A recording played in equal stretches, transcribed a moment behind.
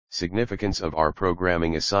Significance of R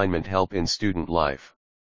programming assignment help in student life.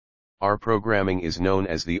 R programming is known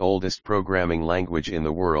as the oldest programming language in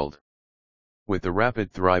the world. With the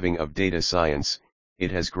rapid thriving of data science,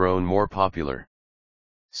 it has grown more popular.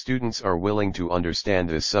 Students are willing to understand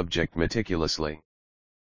this subject meticulously.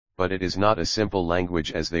 But it is not a simple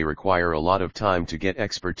language, as they require a lot of time to get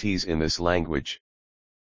expertise in this language.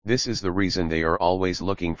 This is the reason they are always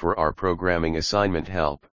looking for R programming assignment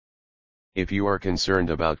help. If you are concerned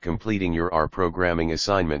about completing your R programming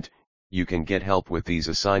assignment, you can get help with these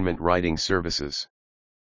assignment writing services.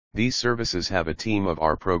 These services have a team of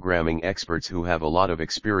R programming experts who have a lot of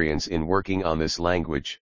experience in working on this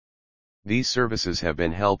language. These services have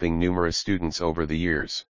been helping numerous students over the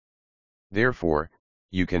years. Therefore,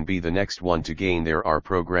 you can be the next one to gain their R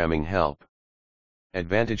programming help.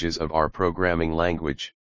 Advantages of R programming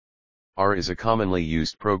language. R is a commonly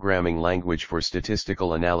used programming language for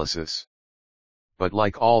statistical analysis. But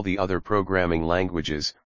like all the other programming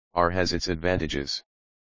languages, R has its advantages.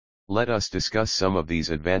 Let us discuss some of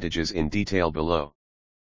these advantages in detail below.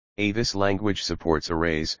 This language supports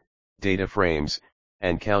arrays, data frames,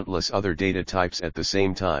 and countless other data types at the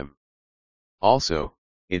same time. Also,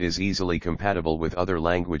 it is easily compatible with other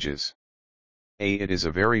languages. It is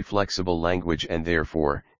a very flexible language, and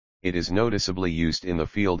therefore, it is noticeably used in the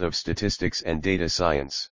field of statistics and data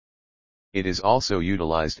science. It is also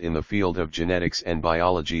utilized in the field of genetics and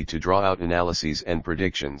biology to draw out analyses and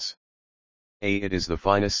predictions. It is the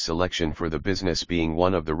finest selection for the business, being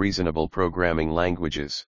one of the reasonable programming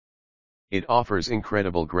languages. It offers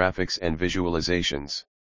incredible graphics and visualizations.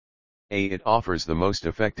 It offers the most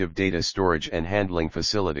effective data storage and handling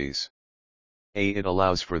facilities. It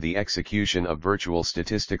allows for the execution of virtual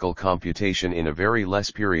statistical computation in a very less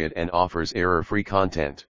period and offers error-free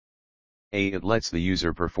content. It lets the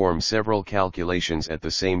user perform several calculations at the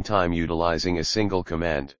same time utilizing a single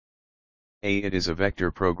command. It is a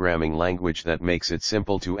vector programming language that makes it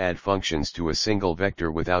simple to add functions to a single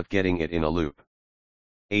vector without getting it in a loop.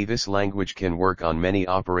 This language can work on many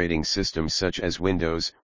operating systems such as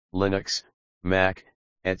Windows, Linux, Mac,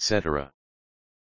 etc.